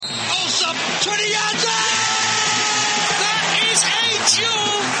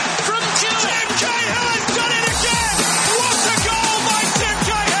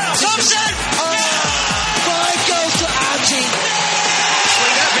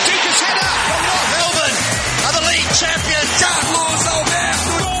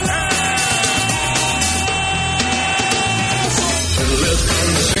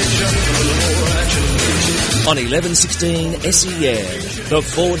on 1116 SEN, the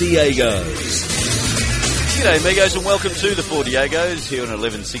Four Diegos. G'day, amigos, and welcome to the Four Diegos here on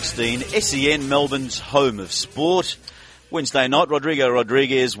 1116 SEN, Melbourne's home of sport. Wednesday night, Rodrigo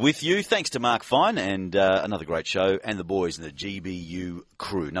Rodriguez with you. Thanks to Mark Fine and another great show, and the boys in the GBU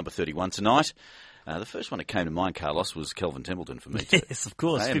crew. Number 31 tonight. The first one that came to mind, Carlos, was Kelvin Templeton for me too. Yes, of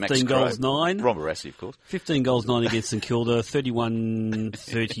course. Hey, 15 goals, 9. Ron Barassi, of course. 15 goals, 9 against St Kilda,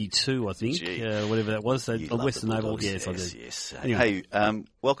 31-32, I think. Whatever that was. Western Oval. Yes, I do. Yes. Anyway. Hey,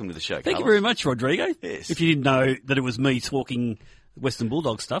 welcome to the show, Thank Carlos. you very much, Rodrigo. Yes. If you didn't know that it was me talking Western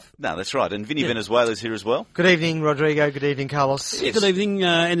Bulldog stuff. No, that's right. And Vinny Venezuela's here as well. Good evening, Rodrigo. Good evening, Carlos. Yeah, good evening,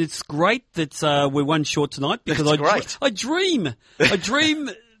 and it's great that we're one short tonight because I dream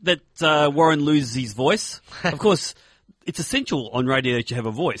that Warren loses his voice. Of course, it's essential on radio that you have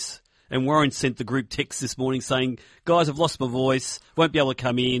a voice. And Warren sent the group text this morning saying, guys, I've lost my voice, won't be able to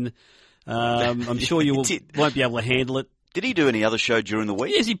come in. I'm sure you won't be able to handle it. Did he do any other show during the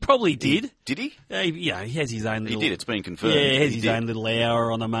week? Yes, he probably did. Did he? Yeah, he has his own little... He did, it's been confirmed. Yeah, he has his own little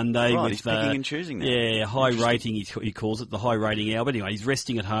hour on a Monday. Right, with, he's picking and choosing now. Yeah, high rating, he calls it, the high rating hour. But anyway, he's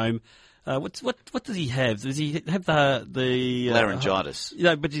resting at home. What does he have? Does he have the laryngitis?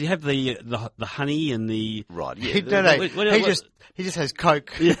 But does he have the honey and the... Right, yeah. He just has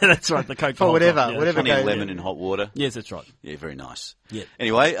Coke. Yeah, that's right, the Coke. For whatever. Honey and lemon in hot water. Yes, that's right. Yeah, very nice. Yeah.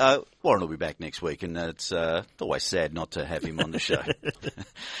 Anyway, Warren will be back next week, and it's always sad not to have him on the show.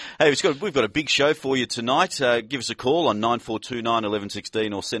 Hey, we've got a big show for you tonight. Give us a call on 9429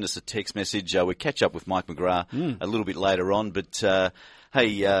 1116 or send us a text message. We'll catch up with Mike McGrath a little bit later on. But,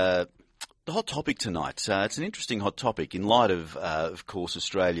 hey... the hot topic tonight, it's an interesting hot topic in light of course,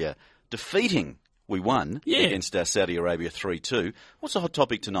 Australia defeating, we won, against Saudi Arabia 3-2. What's the hot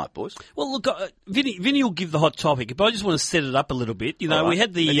topic tonight, boys? Well, look, Vinny will give the hot topic, but I just want to set it up a little bit. You know, we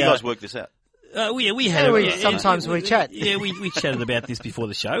had the... Have you guys worked this out? We had sometimes we chat. Yeah, we chatted about this before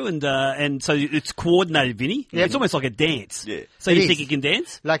the show, and so it's coordinated, Vinny. Yep. It's almost like a dance. Yeah. So you think you can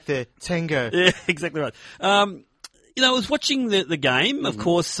dance? Like the tango. Yeah, exactly right. I was watching the game. Of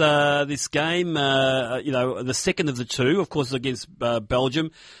course, this game, the second of the two, of course, against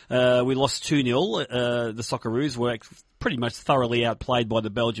Belgium. We lost 2-0. The Socceroos were pretty much thoroughly outplayed by the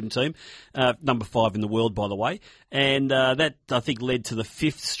Belgium team, number 5 in the world, by the way. And that, I think, led to the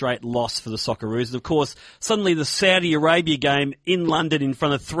 5th straight loss for the Socceroos. And, of course, suddenly the Saudi Arabia game in London in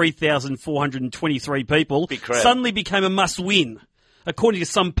front of 3,423 people suddenly became a must-win. According to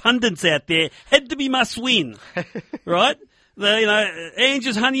some pundits out there, had to be must-win, right?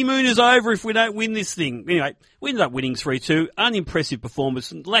 Ange's honeymoon is over if we don't win this thing. Anyway, we ended up winning 3-2. Unimpressive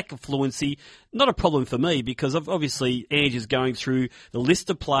performance, lack of fluency. Not a problem for me because obviously Ange is going through the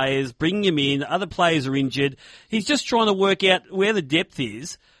list of players, bringing them in. Other players are injured. He's just trying to work out where the depth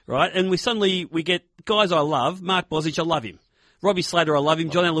is, right? And we get guys I love. Mark Bosnich, I love him. Robbie Slater, I love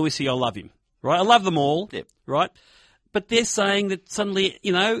him. John Aloisi, I love him. Right? I love them all. Yep. Right? But they're saying that suddenly,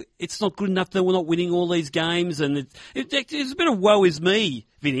 it's not good enough that we're not winning all these games, and it's a bit of woe is me,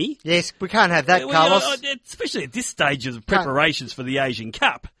 Vinny. Yes, we can't have that, Carlos. Especially at this stage of preparations for the Asian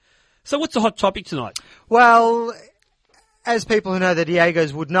Cup. So what's the hot topic tonight? Well, as people who know the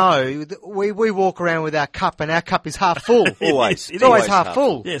Diegos would know, we walk around with our cup, and our cup is half full. Always. It's always half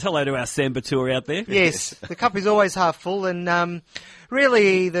full. Yes, hello to our Samba tour out there. Yes, the cup is always half full, and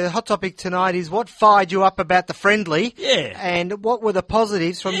really the hot topic tonight is what fired you up about the friendly, and what were the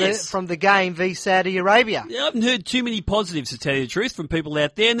positives from the game v Saudi Arabia. Yeah, I haven't heard too many positives, to tell you the truth, from people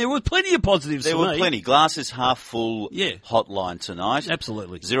out there, and there were plenty of positives There for were me. plenty. Glass is half full hotline tonight.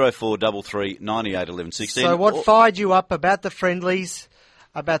 Absolutely. 0433 98 11 16. So what fired you up about the friendlies,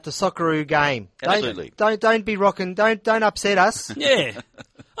 about the Socceroo game? Absolutely. Don't be rocking. Don't upset us. Yeah.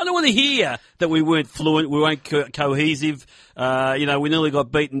 I don't want to hear that we weren't fluent, we weren't cohesive. We nearly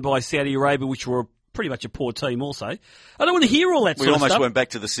got beaten by Saudi Arabia, which were pretty much a poor team also. I don't want to hear all that sort of stuff. We almost went back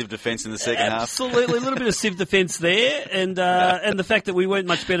to the civ defence in the second half. Absolutely. A little bit of civ defence there, and the fact that we weren't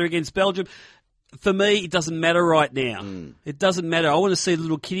much better against Belgium. For me, it doesn't matter right now. It doesn't matter. I want to see the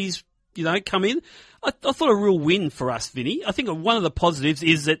little kiddies, come in. I thought a real win for us, Vinny. I think one of the positives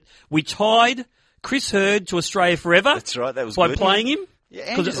is that we tied Chris Hurd to Australia forever. That's right. That was by good. playing him. Yeah,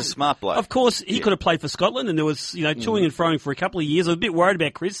 Ange's a smart bloke. Of course, he could have played for Scotland, and there was, toing and froing for a couple of years. I was a bit worried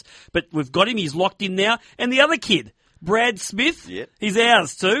about Chris, but we've got him. He's locked in now. And the other kid, Brad Smith, he's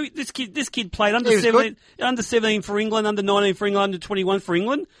ours too. This kid played under 17 for England, under 19 for England, under 21 for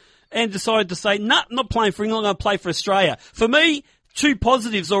England, and decided to say, nah, I'm not playing for England, I'm going to play for Australia. For me, 2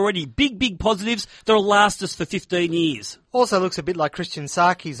 positives already, big positives that'll last us for 15 years. Also looks a bit like Christian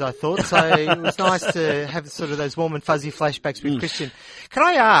Sarkis, I thought, so it was nice to have sort of those warm and fuzzy flashbacks with Christian. Can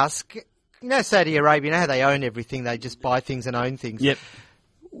I ask, Saudi Arabia, you know how they own everything? They just buy things and own things. Yep.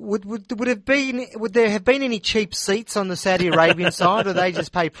 Would there have been any cheap seats on the Saudi Arabian side, or they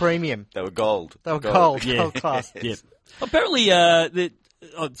just pay premium? They were gold. They were gold. Yeah. Gold class. Yeah. Apparently,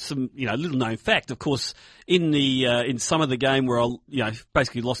 some little known fact. Of course, in some of the game where I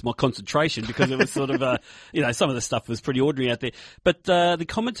basically lost my concentration because it was sort of some of the stuff was pretty ordinary out there. But the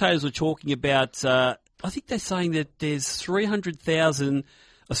commentators were talking about. I think they're saying that there's 300,000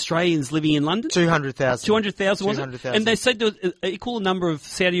 Australians living in London. 200,000. 200,000, was it? And they said there was an equal number of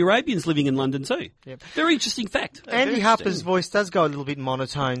Saudi Arabians living in London too. Yep. Very interesting fact. Andy Harper's voice does go a little bit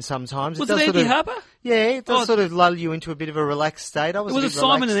monotone sometimes. Was it Andy Harper? Yeah, it does sort of lull you into a bit of a relaxed state. Was it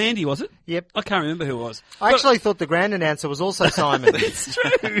Simon and Andy, was it? Yep. I can't remember who it was. I actually thought the ground announcer was also Simon. It's true.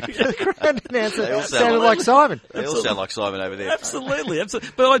 The ground announcer sounded like Simon. They all sound like Simon over there. Absolutely.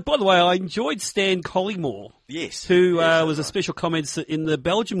 But by the way, I enjoyed Stan Collymore. Yes. Who was a special commentator in the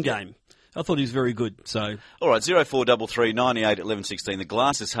Belgium game. I thought he was very good. So, all right, 0433 98 11 16. The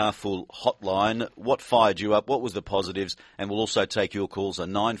glass is half full hotline. What fired you up? What was the positives? And we'll also take your calls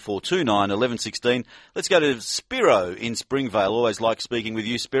on 9429 11 16. Let's go to Spiro in Springvale. Always like speaking with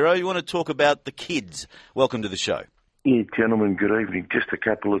you, Spiro. You want to talk about the kids? Welcome to the show. Yeah, gentlemen, good evening. Just a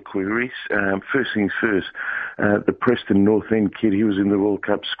couple of queries. First things first, the Preston North End kid, he was in the World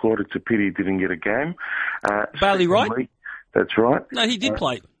Cup squad. It's a pity he didn't get a game. Bailey Wright? That's right. No, he did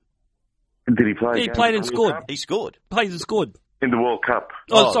play. Did he play? He played and scored. He scored. Played and scored. In the World Cup.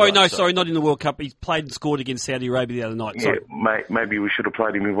 Sorry, not in the World Cup. He played and scored against Saudi Arabia the other night. Yeah, maybe we should have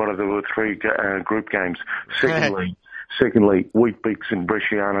played him in one of the three group games. Secondly, Wheat Bix and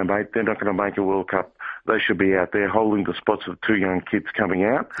Bresciano, mate, they're not going to make a World Cup. They should be out there holding the spots of two young kids coming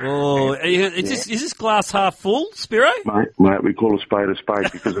out. Oh, is this glass half full, Spiro? Mate, we call a spade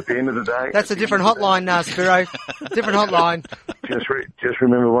because at the end of the day... That's a different hotline now, Spiro. Different hotline. Just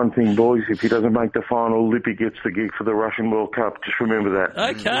remember one thing, boys. If he doesn't make the final, Lippy gets the gig for the Russian World Cup. Just remember that.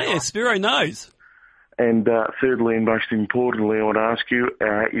 Okay, Spiro knows. And thirdly, and most importantly, I want to ask you,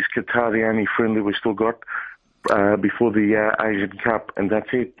 is Qatar the only friendly we've still got before the Asian Cup? And that's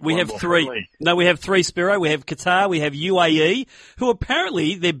it. We have three. No, we have three, Spiro. We have Qatar, we have UAE, who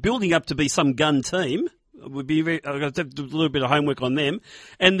apparently they're building up to be some gun team. I've got to do a little bit of homework on them.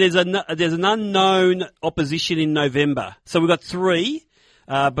 And there's an unknown opposition in November. So we've got three,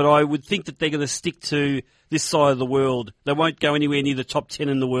 but I would think that they're going to stick to this side of the world. They won't go anywhere near the top 10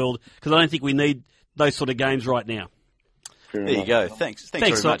 in the world because I don't think we need those sort of games right now. There you go. Thanks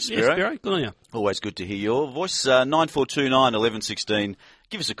very much, Spiro. Yeah, Spiro. Good on you. Always good to hear your voice. 9429 11 16.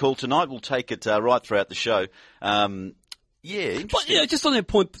 Give us a call tonight. We'll take it right throughout the show. Interesting. But, just on that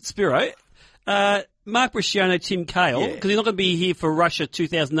point, Spiro, Mark Bresciano, Tim Cahill, because he's not going to be here for Russia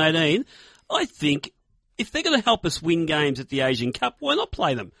 2018, I think if they're going to help us win games at the Asian Cup, why not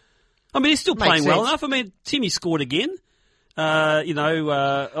play them? I mean, he's still playing well enough. I mean, Timmy scored again,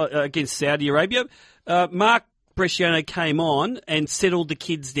 against Saudi Arabia. Mark Bresciano came on and settled the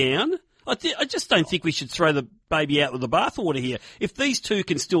kids down. I just don't think we should throw the baby out with the bathwater here. If these two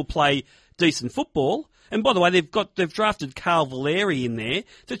can still play decent football, and by the way, they've drafted Carl Valeri in there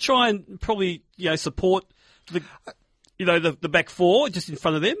to try and probably support the back four just in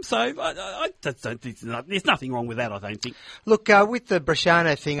front of them. So I just don't think there's nothing wrong with that. I don't think. Look, with the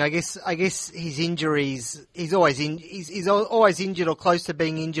Bresciano thing, I guess his injuries, he's always injured or close to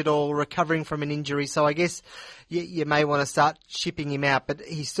being injured or recovering from an injury. So I guess you may want to start shipping him out, but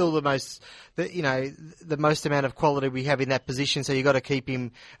he's still the most amount of quality we have in that position. So you've got to keep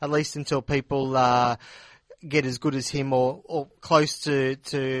him at least until people get as good as him or close to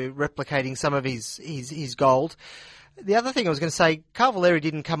replicating some of his gold. The other thing I was going to say, Carl Valeri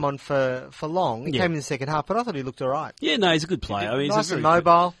didn't come on for long. He came in the second half, but I thought he looked all right. Yeah, no, he's a good player. I mean, nice and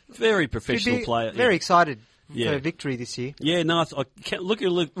mobile. Very professional player. Very excited for victory this year. Yeah, no,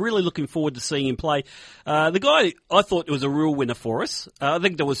 really looking forward to seeing him play. The guy, I thought was a real winner for us. I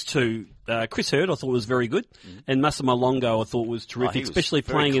think there was two. Chris Hurd, I thought was very good, and Massimo Longo, I thought was terrific, especially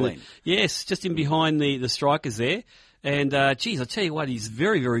playing just in behind the strikers there. And I tell you what, he's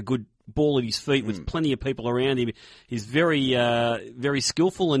very, very good. Ball at his feet with plenty of people around him. He's very, very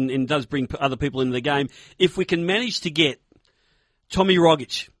skillful and does bring other people into the game. If we can manage to get Tommy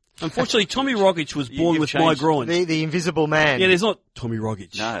Rogic. Unfortunately, Tommy Rogic was born with my groin. The invisible man. Yeah, there's not Tommy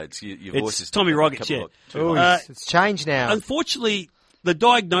Rogic. No, it's your voice is Tommy Rogic, it's changed now. Unfortunately, the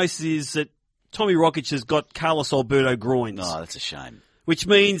diagnosis is that Tommy Rogic has got Carlos Alberto groins. Oh, that's a shame. Which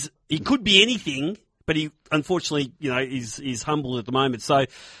means he could be anything, but he, unfortunately, is humbled at the moment. So,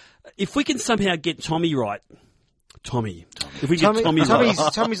 if we can somehow get Tommy right, if we get Tommy right.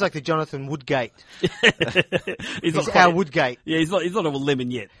 Tommy's like the Jonathan Woodgate. he's our Woodgate. Yeah, he's not a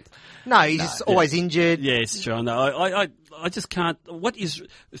lemon yet. No, he's just always injured. Yeah, it's true. No, I just can't. What is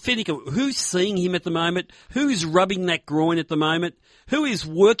Fennick? Who's seeing him at the moment? Who's rubbing that groin at the moment? Who is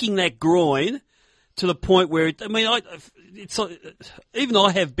working that groin to the point where even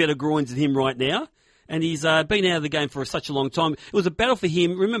I have better groins than him right now, and he's been out of the game for such a long time. It was a battle for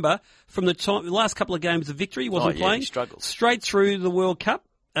him. Remember, from the last couple of games of victory, he wasn't playing. He struggled Straight through the World Cup.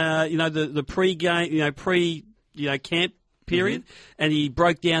 The pre-game, camp period, and he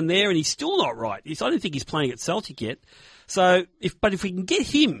broke down there, and he's still not right. I don't think he's playing at Celtic yet. So, if we can get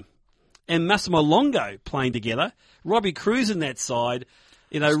him and Massimo Longo playing together, Robbie Cruz in that side,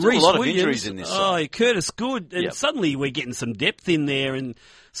 still Reece a lot Williams, of injuries in this side. Curtis Good, and suddenly we're getting some depth in there and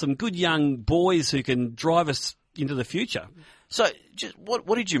some good young boys who can drive us into the future. So, just what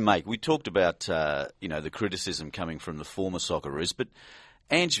did you make? We talked about the criticism coming from the former Socceroos, but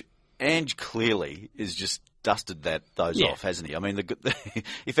Ange clearly is just dusted those off, hasn't he? I mean,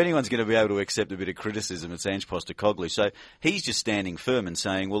 if anyone's going to be able to accept a bit of criticism, it's Ange Postecoglou. So he's just standing firm and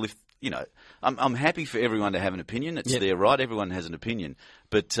saying, well, I'm happy for everyone to have an opinion. It's their right. Everyone has an opinion.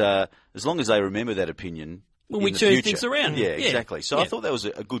 But as long as they remember that opinion, we turn things around. Yeah, exactly. So I thought that was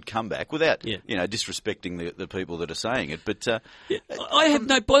a good comeback without, disrespecting the people that are saying it. But I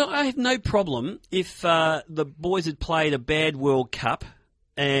have no problem if the boys had played a bad World Cup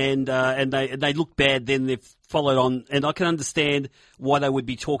and they look bad, then they've followed on, and I can understand why they would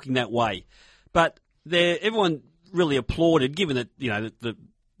be talking that way. But everyone really applauded, given that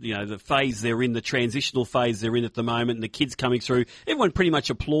the phase they're in, the transitional phase they're in at the moment, and the kids coming through. Everyone pretty much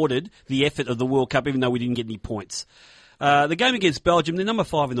applauded the effort of the World Cup, even though we didn't get any points. The game against Belgium, they're number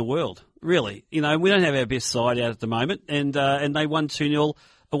 5 in the world, really. We don't have our best side out at the moment, and they won 2-0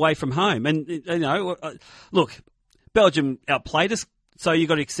 away from home. And look, Belgium outplayed us. So you've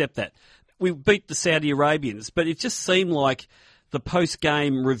got to accept that. We beat the Saudi Arabians, but it just seemed like the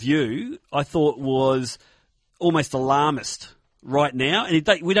post-game review, I thought, was almost alarmist right now, and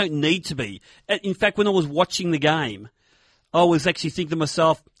we don't need to be. In fact, when I was watching the game, I was actually thinking to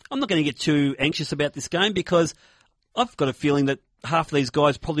myself, I'm not going to get too anxious about this game because I've got a feeling that half of these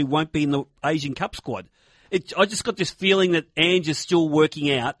guys probably won't be in the Asian Cup squad. I just got this feeling that Ange is still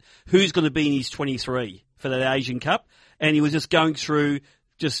working out who's going to be in his 23 for that Asian Cup. And he was just going through,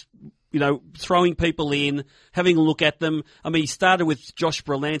 throwing people in, having a look at them. I mean, he started with Josh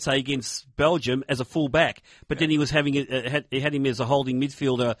Brillante against Belgium as a full-back, but then he was he had him as a holding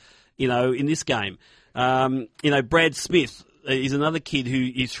midfielder, in this game. Brad Smith is another kid who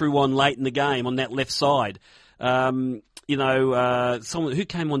he threw on late in the game on that left side. Someone who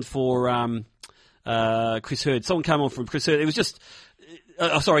came on for Chris Hurd. Someone came on from Chris Hurd. It was just,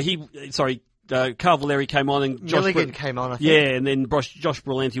 Carl Valeri came on and Milligan came on, I think. Yeah, and then Josh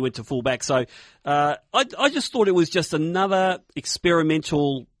Brillante went to fullback. So I just thought it was just another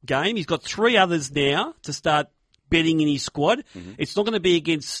experimental game. He's got 3 others now to start betting in his squad. Mm-hmm. It's not going to be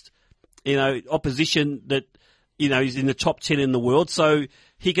against opposition that is in the top 10 in the world. So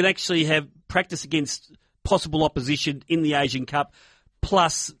he can actually have practice against possible opposition in the Asian Cup,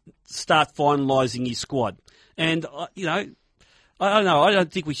 plus start finalising his squad. And I don't know. I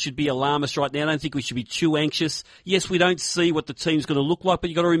don't think we should be alarmist right now. I don't think we should be too anxious. Yes, we don't see what the team's going to look like, but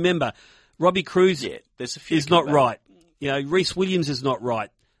you've got to remember, Robbie Cruz is not right. Reece Williams is not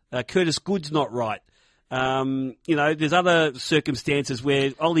right. Curtis Good's not right. There's other circumstances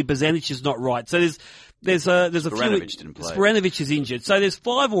where Oli Bozanic is not right. So there's a few. Didn't play. Sporanovic is injured. So there's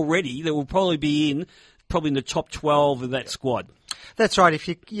 5 already that will probably be in the top 12 of that squad. That's right.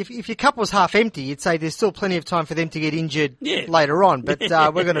 If your cup was half empty, you'd say there's still plenty of time for them to get injured later on. But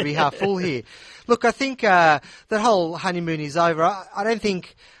we're going to be half full here. Look, I think that whole honeymoon is over. I don't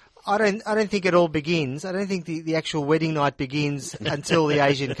think it all begins. I don't think the actual wedding night begins until the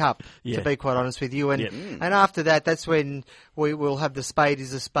Asian Cup. To be quite honest with you, and after that, that's when we will have the spade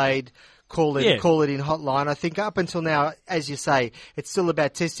is a spade. Call it in hotline. I think up until now, as you say, it's still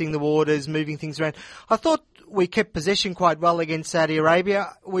about testing the waters, moving things around. I thought we kept possession quite well against Saudi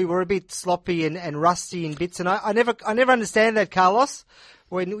Arabia. We were a bit sloppy and rusty in bits, and I never understand that, Carlos.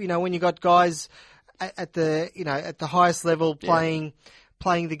 When you got guys at the highest level playing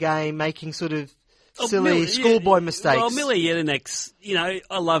the game, making sort of silly schoolboy mistakes. Well, Mile Jedinak,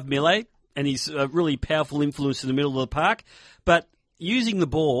 I love Mile, and he's a really powerful influence in the middle of the park, but using the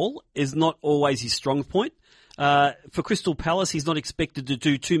ball is not always his strong point. For Crystal Palace, he's not expected to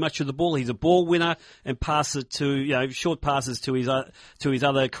do too much of the ball. He's a ball winner and pass it to, short passes to his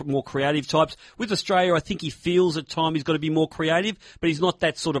other more creative types. With Australia, I think he feels at times he's got to be more creative, but he's not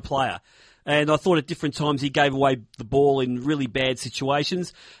that sort of player. And I thought at different times he gave away the ball in really bad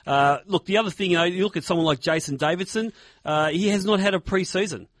situations. Look, the other thing, you look at someone like Jason Davidson, he has not had a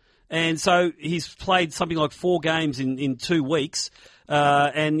pre-season. And so he's played something like 4 games in 2 weeks.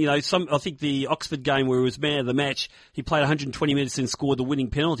 And, I think the Oxford game where he was man of the match, he played 120 minutes and scored the winning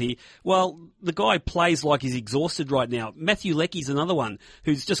penalty. Well, the guy plays like he's exhausted right now. Matthew Leckie's another one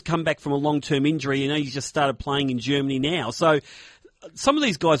who's just come back from a long-term injury and he's just started playing in Germany now. So some of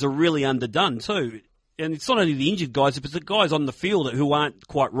these guys are really underdone too. And it's not only the injured guys, but the guys on the field who aren't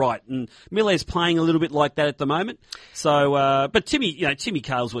quite right. And Miller's playing a little bit like that at the moment. So, but Timmy, Timmy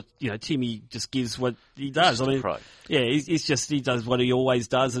Cale's what, Timmy just gives what he does. Yeah, he does what he always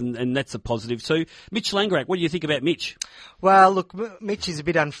does, and that's a positive too. Mitch Langrak, what do you think about Mitch? Well, look, Mitch is a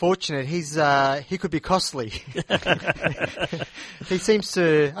bit unfortunate. He could be costly. He seems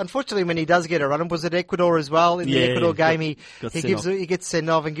to, unfortunately, when he does get a run, was it Ecuador as well? In the Ecuador game, he gets sent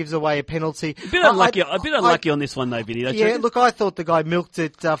off and gives away a penalty. A bit unlucky on this one though, Vinny. Yeah, look, I thought the guy milked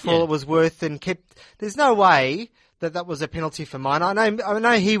it for all it was worth and kept. There's no way that was a penalty for mine. I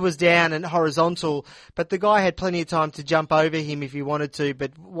know he was down and horizontal, but the guy had plenty of time to jump over him if he wanted to,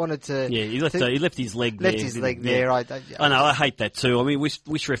 but wanted to. Yeah, he left his leg there. Left his leg there. I know, I hate that too. I mean,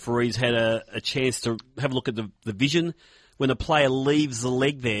 wish referees had a chance to have a look at the vision. When a player leaves the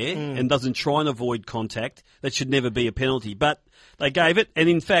leg there and doesn't try and avoid contact, that should never be a penalty. But they gave it, and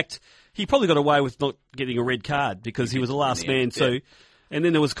in fact, he probably got away with not getting a red card because he was the last man too. Yeah. And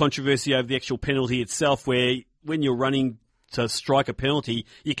then there was controversy over the actual penalty itself where when you're running to strike a penalty,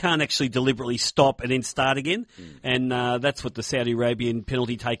 you can't actually deliberately stop and then start again. And that's what the Saudi Arabian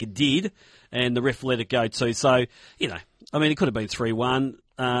penalty taker did, and the ref let it go too. So, it could have been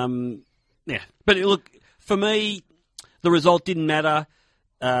 3-1. But look, for me, the result didn't matter.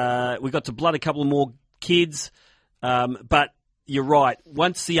 We got to blood a couple of more kids. But you're right.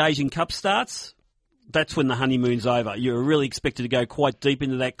 Once the Asian Cup starts, that's when the honeymoon's over. You're really expected to go quite deep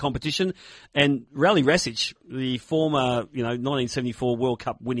into that competition. And Rally Rasic, the former, 1974 World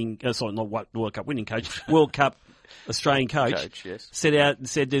Cup winning, not World Cup winning coach, World Cup Australian coach, yes. set out and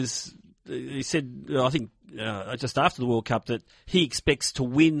said I think just after the World Cup that he expects to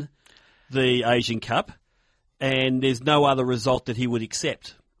win the Asian Cup and there's no other result that he would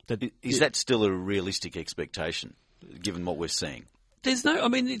accept. Is that still a realistic expectation, given what we're seeing? There's no.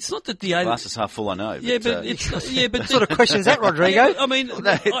 It's not that the glass is half full. I know. But what sort of question is that, Rodrigo?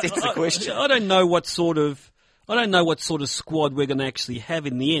 It's a question. I don't know what sort of squad we're going to actually have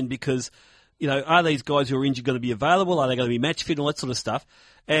in the end because, are these guys who are injured going to be available? Are they going to be match fit? All that sort of stuff.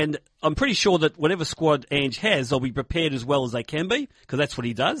 And I'm pretty sure that whatever squad Ange has, they'll be prepared as well as they can be because that's what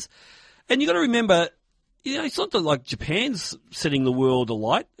he does. And you got to remember. It's not that like Japan's setting the world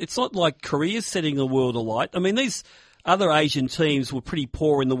alight. It's not like Korea's setting the world alight. These other Asian teams were pretty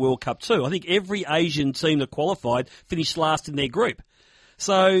poor in the World Cup too. I think every Asian team that qualified finished last in their group.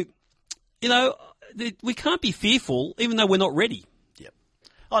 So, we can't be fearful even though we're not ready. Yep.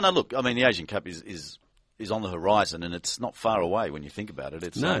 Oh, no, look, the Asian Cup is on the horizon and it's not far away when you think about it.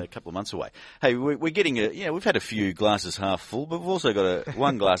 It's a couple of months away. Hey, we're getting we've had a few glasses half full, but we've also got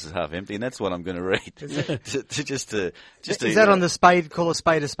one glass is half empty, and that's what I'm going to read. Is that on the call a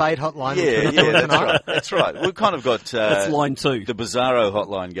spade hotline? Yeah, that's right. We've kind of got that's line 2. The Bizarro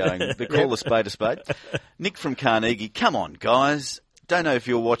hotline going. The call a spade. Nick from Carnegie, come on, guys. Don't know if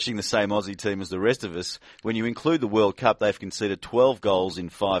you're watching the same Aussie team as the rest of us. When you include the World Cup, they've conceded 12 goals in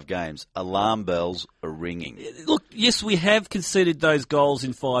 5 games. Alarm bells are ringing. Look, yes, we have conceded those goals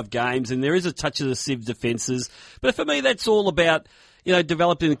in 5 games, and there is a touch of the Civ defences. But for me, that's all about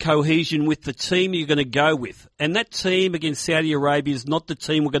developing cohesion with the team you're going to go with. And that team against Saudi Arabia is not the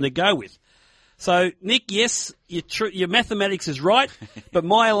team we're going to go with. So, Nick, yes, your mathematics is right, but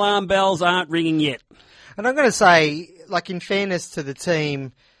my alarm bells aren't ringing yet. And I'm going to say, in fairness to the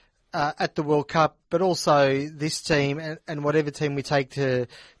team at the World Cup, but also this team and whatever team we take to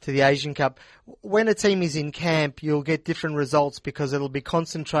the Asian Cup, when a team is in camp, you'll get different results because it'll be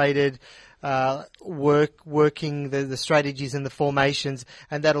concentrated working the strategies and the formations,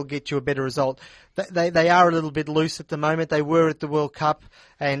 and that'll get you a better result. They are a little bit loose at the moment. They were at the World Cup,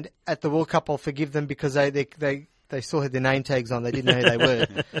 and at the World Cup I'll forgive them because they still had their name tags on. They didn't know who they were.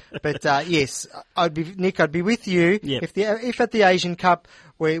 But yes, I'd be with you. Yep. If at the Asian Cup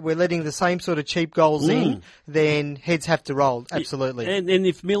we're letting the same sort of cheap goals in, then heads have to roll. Absolutely. And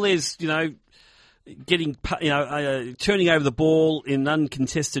if Miller's, getting, turning over the ball in an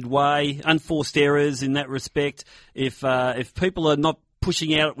uncontested way, unforced errors in that respect, if people are not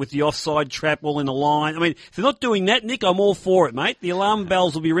pushing out with the offside trap all in a line, if they're not doing that, Nick, I'm all for it, mate. The alarm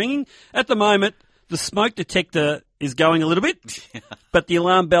bells will be ringing. At the moment, the smoke detector is going a little bit, but the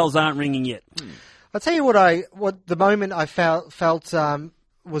alarm bells aren't ringing yet. I'll tell you what the moment I felt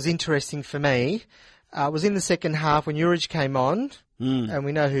was interesting for me was in the second half when Juric came on and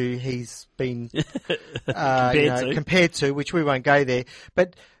we know who he's been Compared compared to, which we won't go there.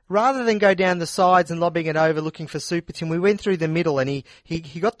 But rather than go down the sides and lobbing it over looking for Super Tim, we went through the middle and he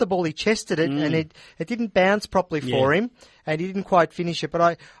got the ball, he chested it, and it didn't bounce properly for him, and he didn't quite finish it.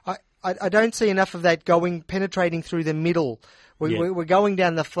 But I don't see enough of that penetrating through the middle. We're going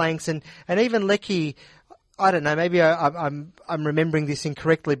down the flanks, and even Leckie, I don't know, maybe I'm remembering this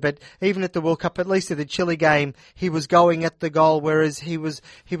incorrectly, but even at the World Cup, at least at the Chile game, he was going at the goal, whereas he was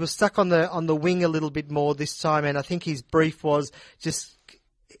stuck on the wing a little bit more this time, and I think his brief was just,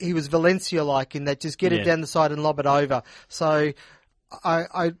 he was Valencia-like in that, just get it down the side and lob it over. So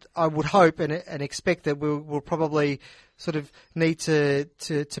I would hope and expect that we'll probably sort of need to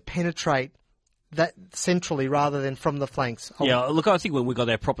penetrate that centrally rather than from the flanks. Yeah, look, I think when we got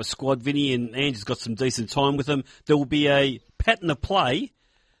our proper squad, Vinny and Ange's got some decent time with them, there will be a pattern of play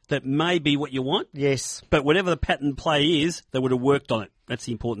that may be what you want. Yes. But whatever the pattern play is, they would have worked on it. That's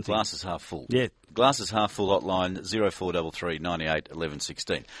the important thing. Glass is half full. Yeah. Glass is half full hotline 0433 98 11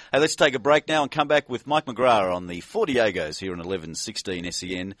 16. Hey, let's take a break now and come back with Mike McGrath on the Four Diegos here on 1116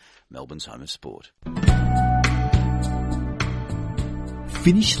 SEN, Melbourne's home of sport.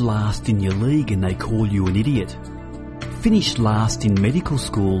 Finish last in your league and they call you an idiot. Finish last in medical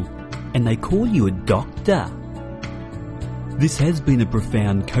school and they call you a doctor. This has been a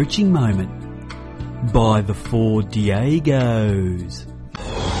profound coaching moment by the Four Diegos.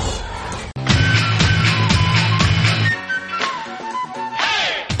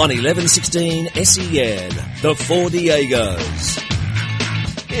 On 1116 SEN, the Four Diegos.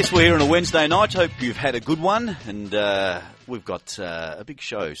 Yes, we're here on a Wednesday night. Hope you've had a good one, and we've got a big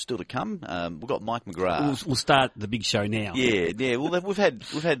show still to come. We've got Mike McGrath. We'll start the big show now. Yeah. Well, we've had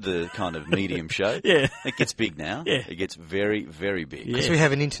the kind of medium show. Yeah, it gets big now. Yeah, it gets very, very big. Because we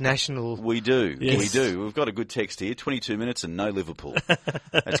have an international. We do. Yes. We do. We've got a good text here. 22 minutes and no Liverpool.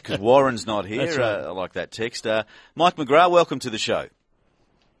 That's because Warren's not here. That's right. I like that text. Mike McGrath, welcome to the show.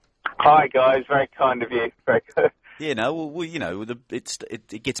 Hi guys, very kind of you. Very good. Yeah, no, well, you know,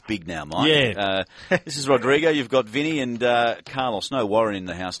 it gets big now, Mike. Yeah. This is Rodrigo. You've got Vinny and Carlos. No Warren in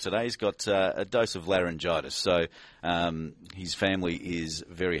the house today. He's got a dose of laryngitis, so his family is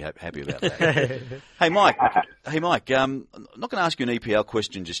very happy about that. Hey, Mike. I'm not going to ask you an EPL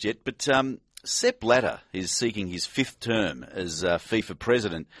question just yet, but Sepp Blatter is seeking his fifth term as FIFA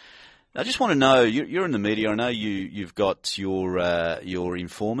president. I just want to know, you're in the media. I know you've got your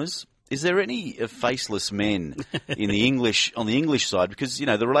informers. Is there any faceless men on the English side? Because, you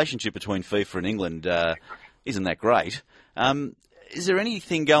know, the relationship between FIFA and England isn't that great. Is there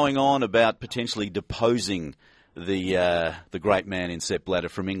anything going on about potentially deposing the great man in Sepp Blatter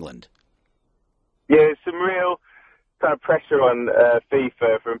from England? Yeah, there's some real kind of pressure on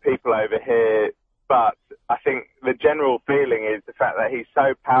FIFA from people over here, but I think the general feeling is the fact that he's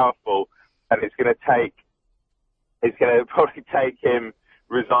so powerful and it's going to probably take him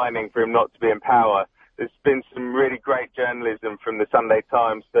resigning for him not to be in power. There's been some really great journalism from the Sunday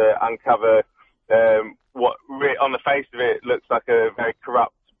Times to uncover what on the face of it looks like a very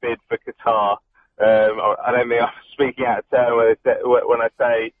corrupt bid for Qatar. I don't think I'm speaking out of turn when I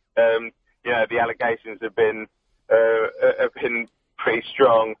say the allegations have been pretty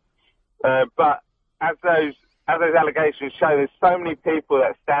strong. But as those allegations show, there's so many people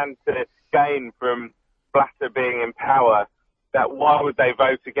that stand to gain from Blatter being in power, that why would they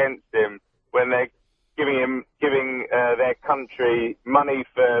vote against him when they're giving their country money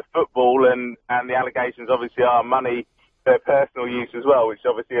for football, and the allegations obviously are money for personal use as well, which is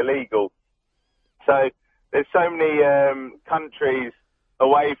obviously illegal. So there's so many countries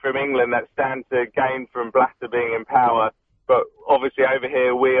away from England that stand to gain from Blatter being in power, but obviously over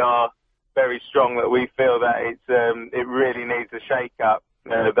here we are very strong that we feel that it really needs a shake-up,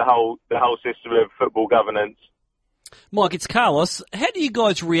 the whole system of football governance. Mike, it's Carlos. How do you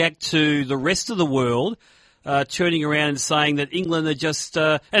guys react to the rest of the world turning around and saying that England are just,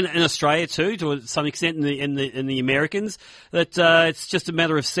 and Australia too, to some extent, and the Americans, that it's just a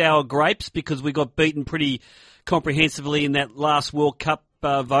matter of sour grapes because we got beaten pretty comprehensively in that last World Cup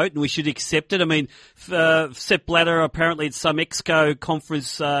vote, and we should accept it? I mean, Sepp Blatter apparently at some EXCO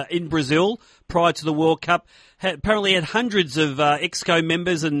conference in Brazil prior to the World Cup apparently had hundreds of EXCO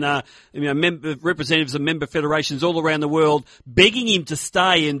members and representatives of member federations all around the world begging him to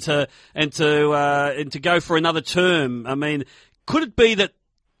stay and to go for another term. I mean, could it be that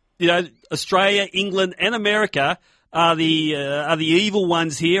Australia, England, and America are the evil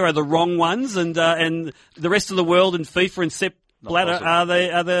ones here, are the wrong ones, and the rest of the world and FIFA and Sepp Blatter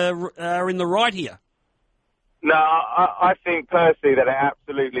are in the right here? No, I think personally that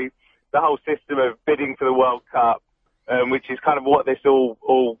the whole system of bidding for the World Cup which is kind of what this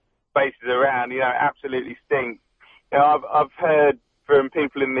all bases around, absolutely stinks. I've heard from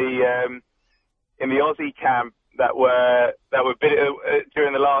people in the Aussie camp that were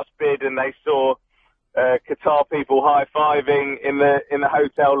during the last bid, and they saw Qatar people high-fiving in the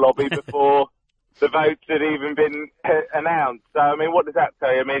hotel lobby before the votes had even been announced. So, I mean, what does that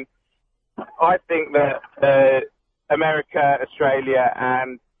tell you? I mean, I think that America, Australia,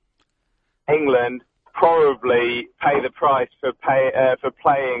 and England probably pay the price for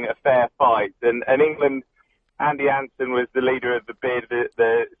playing a fair fight. And England, Andy Anson was the leader of the bid,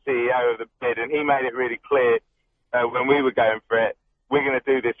 the CEO of the bid, and he made it really clear when we were going for it, we're going to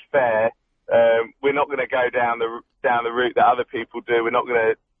do this fair. We're not going to go down the route that other people do. We're not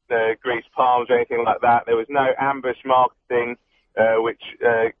going to grease palms or anything like that. There was no ambush marketing, which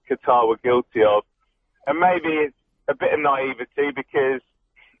Qatar were guilty of. And maybe it's a bit of naivety because,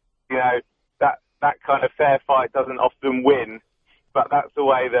 that kind of fair fight doesn't often win, but that's the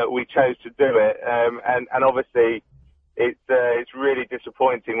way that we chose to do it. And obviously, it's really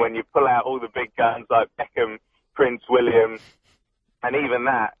disappointing when you pull out all the big guns like Beckham, Prince William, and even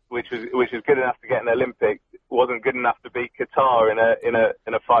that, which is good enough to get an Olympics, wasn't good enough to beat Qatar in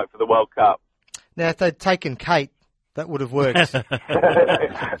a fight for the World Cup. Now, if they'd taken Kate, that would have worked. That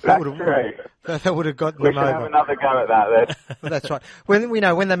would have gotten we them should over. have another go at that then. Well, that's right.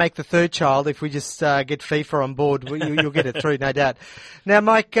 When they make the third child, if we just get FIFA on board, you'll get it through, no doubt. Now,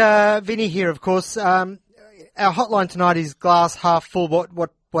 Mike, Vinny here, of course. Our hotline tonight is glass half full.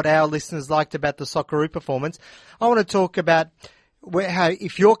 What our listeners liked about the Socceroo performance. I want to talk about how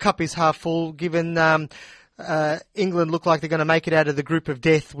if your cup is half full, given England look like they're going to make it out of the group of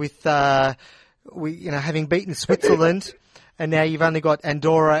death with having beaten Switzerland. And now you've only got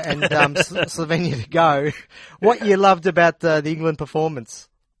Andorra and Slovenia to go. What you loved about the England performance?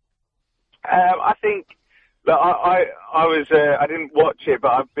 I think that I didn't watch it,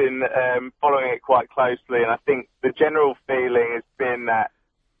 but I've been following it quite closely, and I think the general feeling has been that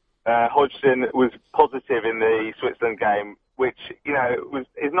Hodgson was positive in the Switzerland game, which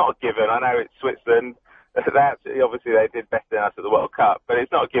is not a given. I know it's Switzerland. Obviously they did better than us at the World Cup, but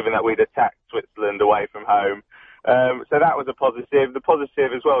it's not a given that we'd attacked Switzerland away from home. So that was a positive. The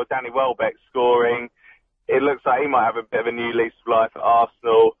positive as well was Danny Welbeck scoring. It looks like he might have a bit of a new lease of life at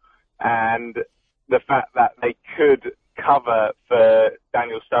Arsenal, and the fact that they could cover for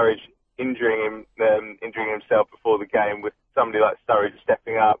Daniel Sturridge injuring himself before the game with somebody like Sturridge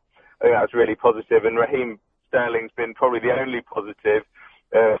stepping up. I think that was really positive. And Raheem Sterling's been probably the only positive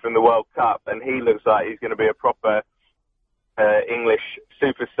from the World Cup, and he looks like he's going to be a proper English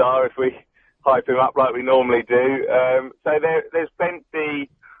superstar if we hype him up like we normally do. So there's plenty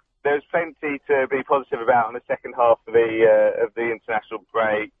to be positive about in the second half of the international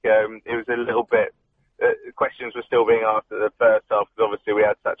break. It was a little bit questions were still being asked at the first half because obviously we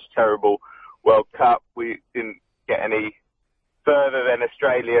had such a terrible World Cup. We didn't get any further than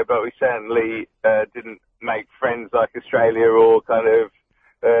Australia, but we certainly didn't make friends like Australia or kind of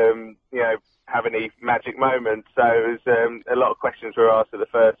have any magic moments. So it was, a lot of questions were asked at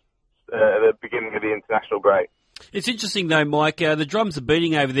the beginning of the international break. It's interesting though, Mike. The drums are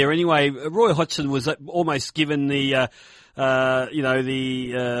beating over there anyway. Roy Hodgson was almost given the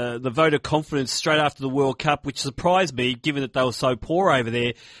vote of confidence straight after the World Cup, which surprised me, given that they were so poor over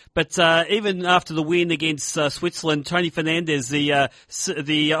there. But even after the win against Switzerland, Tony Fernandez, the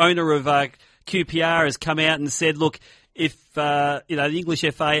owner of QPR, has come out and said, "Look, if the English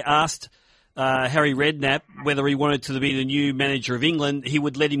FA asked Harry Redknapp whether he wanted to be the new manager of England, he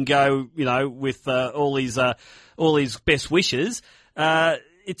would let him go, with all his best wishes."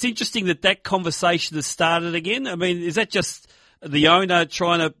 It's interesting that conversation has started again. I mean, is that just the owner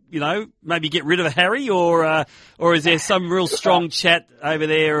trying to, maybe get rid of Harry, or is there some real strong chat over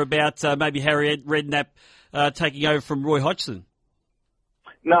there about maybe Harry Redknapp taking over from Roy Hodgson?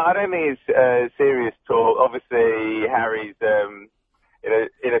 No, I don't think it's serious talk. Obviously, Harry's in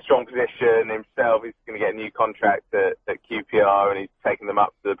a strong position himself. He's going to get a new contract at QPR, and he's taking them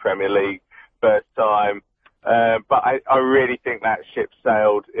up to the Premier League first time. But I really think that ship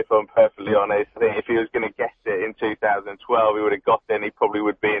sailed, if I'm perfectly honest. I think if he was going to get it in 2012, he would have got it, and he probably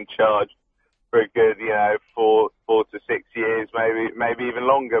would be in charge for a good, 4 to 6 years, maybe even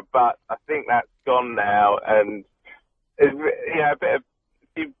longer. But I think that's gone now, and it's, a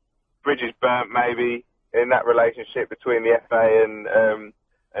few bridges burnt maybe in that relationship between the FA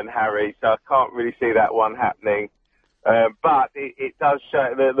and Harry. So I can't really see that one happening. But it does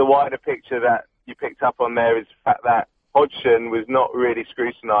show the wider picture that you picked up on there is the fact that Hodgson was not really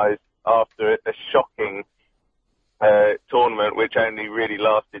scrutinised after a shocking tournament, which only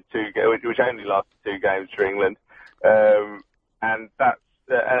lasted 2 games for England. and that's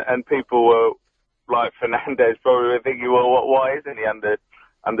and people were like Fernandez probably were thinking, well, why isn't he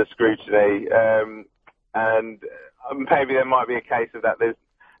under scrutiny? And maybe there might be a case of that. There's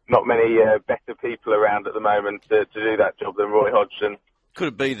not many better people around at the moment to do that job than Roy Hodgson. Could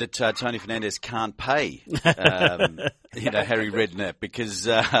it be that Tony Fernandez can't pay, Harry Redknapp because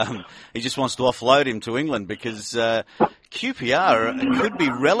he just wants to offload him to England because QPR could be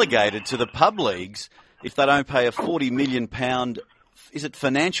relegated to the pub leagues if they don't pay a £40 million, is it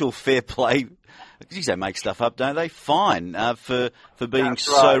financial fair play? Geez, they make stuff up, don't they? Fine for being That's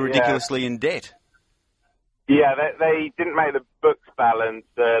so right, ridiculously in debt. Yeah, they didn't make the books balance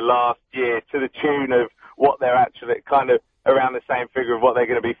last year to the tune of what they're actually kind of around the same figure of what they're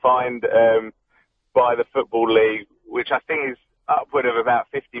going to be fined by the Football League, which I think is upward of about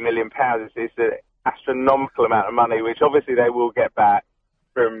 £50 million. It's an astronomical amount of money, which obviously they will get back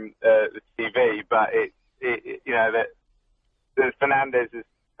from the TV, but that Fernandez has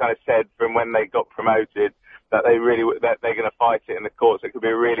kind of said from when they got promoted that that they're going to fight it in the courts. It could be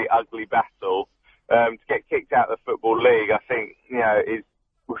a really ugly battle. To get kicked out of the Football League, I think,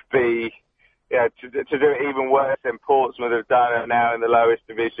 would be, to do it even worse than Portsmouth have done and now in the lowest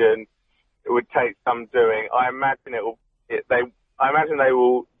division, it would take some doing. I imagine they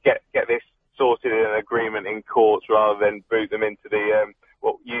will get this sorted in an agreement in courts rather than boot them into the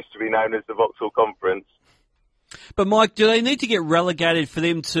what used to be known as the Vauxhall Conference. But Mike, do they need to get relegated for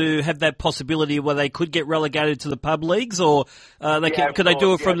them to have that possibility where they could get relegated to the pub leagues, or could they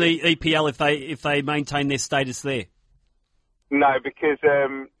do it from the EPL if they maintain their status there? No, because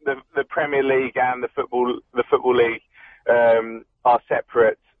the Premier League and the Football League are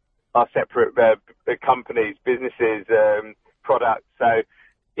separate companies, businesses, products. So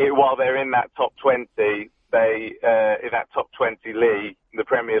while they're in that top 20, in that top 20 league, the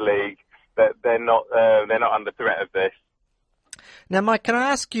Premier League, that they're not under threat of this. Now, Mike, can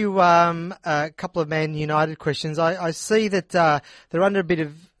I ask you a couple of Man United questions? I see that they're under a bit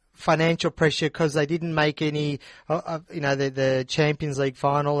of financial pressure because they didn't make any, the Champions League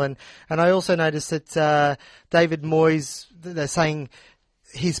final, and I also noticed that David Moyes, they're saying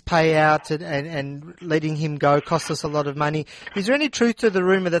his payout and letting him go cost us a lot of money. Is there any truth to the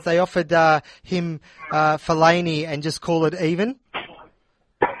rumour that they offered him Fellaini and just call it even?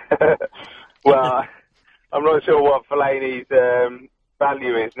 Well, I'm not sure what Fellaini's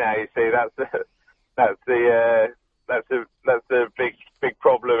value is now. You see, that's the big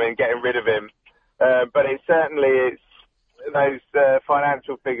problem in getting rid of him. But it's those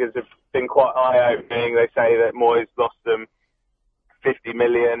financial figures have been quite eye-opening. They say that Moyes lost them 50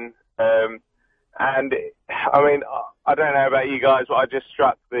 million, and I mean, I don't know about you guys, but it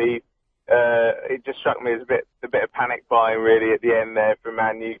just struck me as a bit of panic buying really at the end there for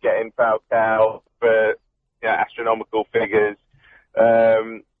Man U getting Falcao for astronomical figures,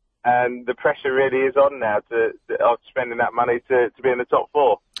 and the pressure really is on now of spending that money to be in the top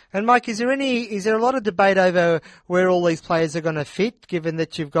four. And Mike, is there a lot of debate over where all these players are going to fit, given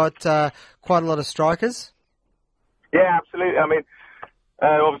that you've got quite a lot of strikers? Yeah, absolutely. I mean,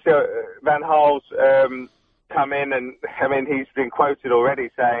 obviously Van Gaal's come in, and I mean he's been quoted already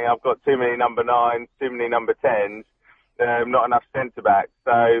saying I've got too many number 9s, too many number 10s, not enough centre backs.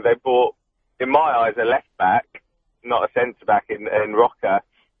 So they bought, in my eyes, a left back, not a centre back in Roca,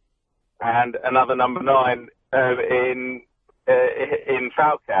 and another number 9 in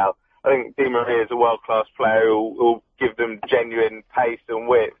Falcao. I think Di Maria is a world class player who will give them genuine pace and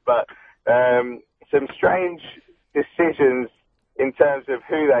width, but some strange decisions in terms of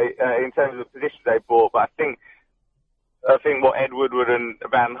in terms of the position they bought. But I think what Ed Woodward and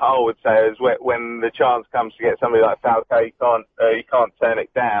Van Gaal would say is when the chance comes to get somebody like Falcao, you can't turn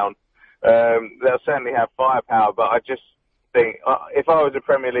it down. They'll certainly have firepower, but I just think if I was a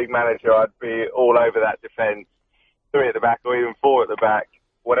Premier League manager, I'd be all over that defence, 3 at the back or even 4 at the back.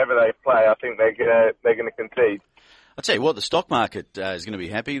 Whatever they play, I think they're going to concede. I'll tell you what, the stock market is going to be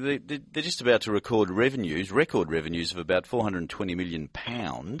happy. They're just about to record record revenues of about £420 million,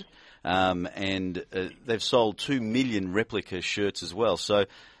 and they've sold 2 million replica shirts as well. So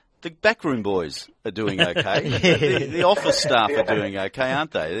the backroom boys are doing okay. the office staff are doing okay,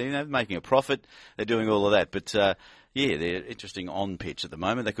 aren't they? They're making a profit. They're doing all of that. But they're interesting on pitch at the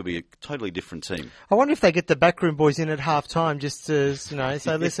moment. They could be a totally different team. I wonder if they get the backroom boys in at half time just to,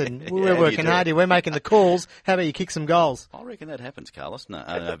 say, listen, we're working hard here, we're making the calls, how about you kick some goals? I reckon that happens, Carlos.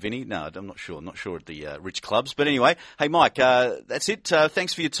 No, Vinny, no, I'm not sure. Not sure at the rich clubs. But anyway, hey, Mike, that's it.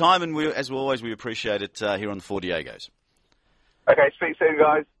 Thanks for your time, and as always, we appreciate it here on the Four Diegos. Okay, speak soon,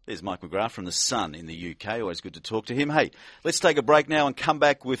 guys. There's Mike McGrath from The Sun in the UK. Always good to talk to him. Hey, let's take a break now and come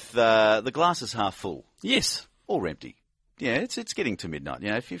back with the glass is half full. Yes. or empty. Yeah, it's getting to midnight. You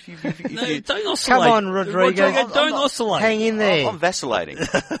know, if you No, don't oscillate. Come on, Rodrigo. Don't oscillate. Hang in there. I'm vacillating.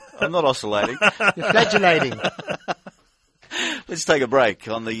 I'm not oscillating. You're flagellating. Let's take a break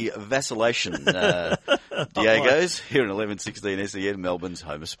on the vacillation. Diego's here in 1116 SEN, Melbourne's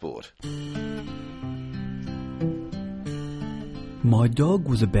home of sport. My dog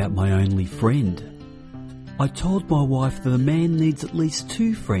was about my only friend. I told my wife that a man needs at least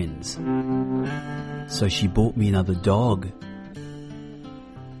 2 friends. So she bought me another dog.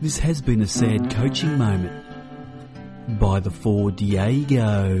 This has been a sad coaching moment. By the 4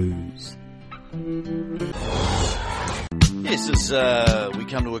 Diegos. Yes, as we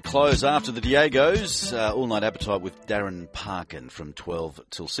come to a close after the Diegos, all-night appetite with Darren Parkin from 12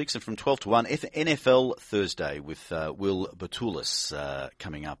 till 6, and from 12 to 1, NFL Thursday with Will Batulis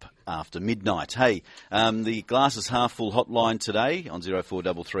coming up after midnight. Hey, the Glasses Half Full hotline today on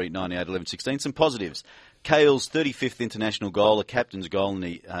 0433 98 11 16. Some positives. Cale's 35th international goal, a captain's goal in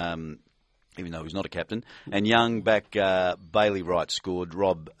the... even though he's not a captain, and young back Bailey Wright scored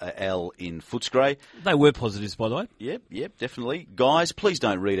Rob L in Footscray. They were positives, by the way. Yep, definitely. Guys, please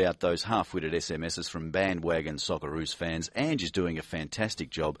don't read out those half-witted SMSs from bandwagon Socceroos fans. Ange is doing a fantastic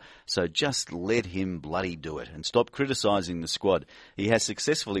job, so just let him bloody do it and stop criticising the squad. He has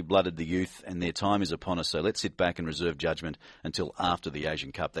successfully blooded the youth and their time is upon us, so let's sit back and reserve judgment until after the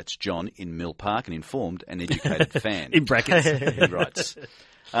Asian Cup. That's John in Mill Park, an informed and educated fan. In brackets. He writes.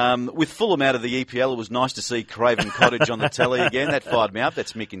 With Fulham out of the EPL, it was nice to see Craven Cottage on the telly again. That fired me up.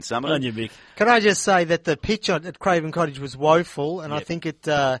 That's Mick in Summerton. On you, Mick. Can I just say that the pitch at Craven Cottage was woeful, and I think it...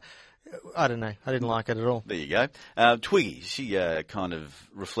 I don't know. I didn't like it at all. There you go. Twiggy, she kind of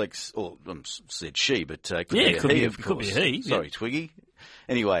reflects, or said she, but could be a he, of course. Could be a he. Sorry, yeah. Twiggy.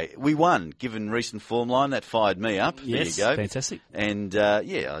 Anyway, we won, given recent form line. That fired me up. Yes, there you go. Fantastic. And,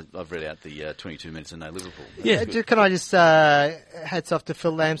 I've read out the 22 minutes and no Liverpool. Yeah. Can I just hats off to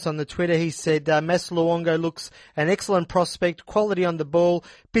Phil Lamps on the Twitter. He said, Mas Luongo looks an excellent prospect, quality on the ball.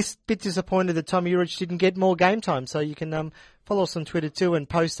 Bit disappointed that Tommy Urich didn't get more game time. So you can follow us on Twitter too and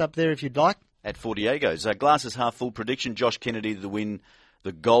post up there if you'd like. At 40 Diegos. Glasses half full prediction, Josh Kennedy to win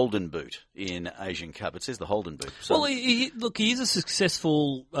the Golden Boot in Asian Cup. It says the Holden Boot. So. Well, he is a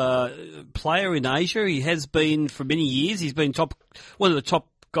successful player in Asia. He has been for many years. He's been one of the top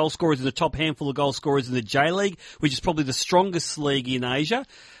goal scorers in the top handful of goal scorers in the J-League, which is probably the strongest league in Asia.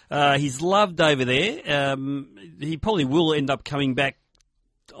 He's loved over there. He probably will end up coming back,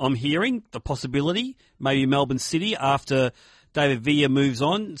 I'm hearing, the possibility, maybe Melbourne City after David Villa moves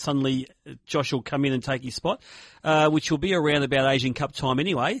on. Suddenly Josh will come in and take his spot, which will be around about Asian Cup time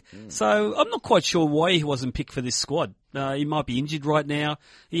anyway. So I'm not quite sure why he wasn't picked for this squad. He might be injured right now.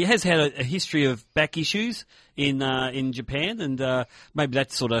 He has had a history of back issues in Japan, and maybe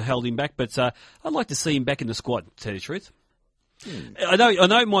that sort of held him back. But I'd like to see him back in the squad, to tell you the truth. I know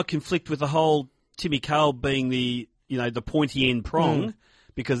it might conflict with the whole Timmy Cale being the pointy end prong,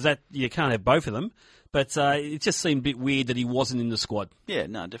 because that you can't have both of them. But it just seemed a bit weird that he wasn't in the squad. Yeah,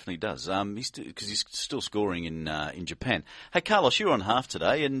 no, it definitely does. Because he's still scoring in Japan. Hey, Carlos, you were on half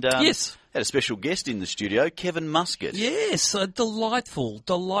today, and yes, had a special guest in the studio, Kevin Muscat. Yes, delightful,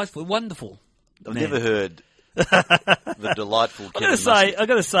 wonderful. I've never heard the delightful Kevin Muscat. I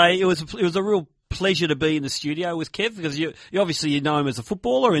got to say, it was a real pleasure to be in the studio with Kev, because you obviously know him as a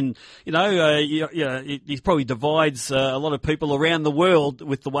footballer, and he probably divides a lot of people around the world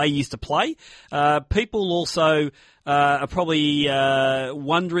with the way he used to play. People also are probably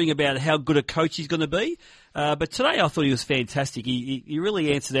wondering about how good a coach he's going to be. But today I thought he was fantastic. He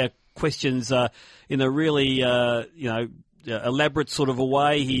really answered our questions in a really elaborate sort of a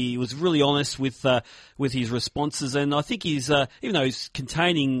way. He was really honest with his responses, and I think he's even though he's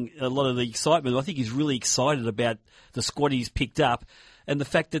containing a lot of the excitement, I think he's really excited about the squad he's picked up, and the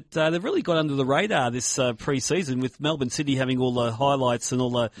fact that they've really got under the radar this pre-season, with Melbourne City having all the highlights and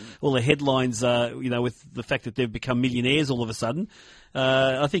all the headlines. With the fact that they've become millionaires all of a sudden.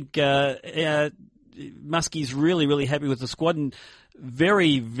 I think Muskie's really, really happy with the squad, and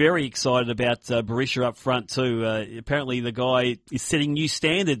very, very excited about Berisha up front too. Apparently the guy is setting new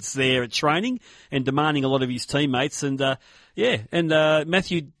standards there at training and demanding a lot of his teammates. And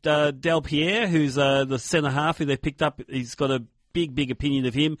Matthew Delpierre, who's the centre half who they picked up, he's got a big opinion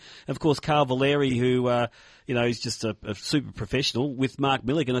of him. Of course, Carl Valeri, who is just a super professional, with Mark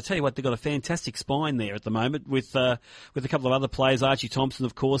Milligan. I tell you what, they've got a fantastic spine there at the moment with a couple of other players, Archie Thompson,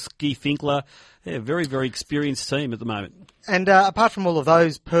 of course, Guy Finkler. Yeah, very, very experienced team at the moment. And apart from all of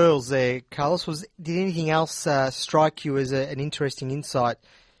those pearls there, Carlos, did anything else strike you as an interesting insight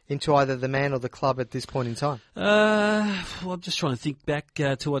into either the man or the club at this point in time? Well, I'm just trying to think back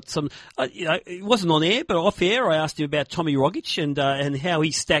to what it wasn't on air, but off air, I asked him about Tommy Rogic and how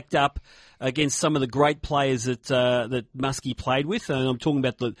he stacked up against some of the great players that Muskie played with. And I'm talking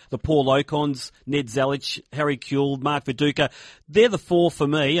about the Paul Ocons, Ned Zalic, Harry Kuehl, Mark Viduka. They're the four for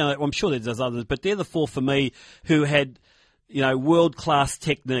me. I'm sure there's others, but they're the four for me who had, world-class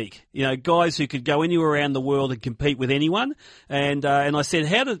technique. Guys who could go anywhere around the world and compete with anyone. And I said,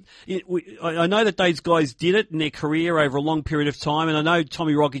 I know that those guys did it in their career over a long period of time, and I know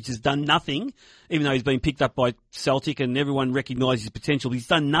Tommy Rogic has done nothing, even though he's been picked up by Celtic and everyone recognises his potential. He's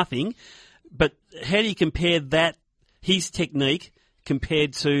done nothing. But how do you compare his technique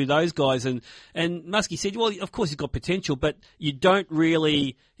compared to those guys? And Muskie said, well, of course he's got potential, but you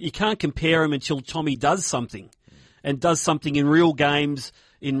can't compare him until Tommy does something. And does something in real games,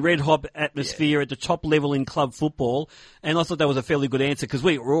 in red-hot atmosphere, at the top level in club football. And I thought that was a fairly good answer, because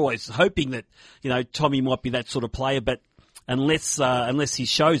we were always hoping that, Tommy might be that sort of player, but unless he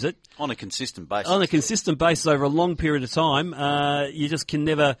shows it. On a consistent basis. On a consistent basis over a long period of time, you can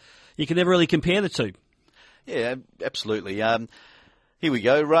never really compare the two. Yeah, absolutely. Here we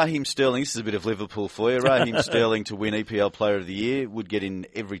go. Raheem Sterling, this is a bit of Liverpool for you. Raheem Sterling to win EPL Player of the Year would get in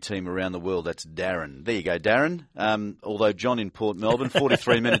every team around the world. That's Darren. There you go, Darren. Although John in Port Melbourne,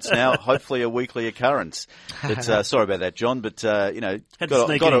 43 minutes now, hopefully a weekly occurrence. But sorry about that, John, but got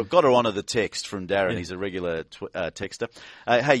to honour the text from Darren. Yeah. He's a regular texter. Hey,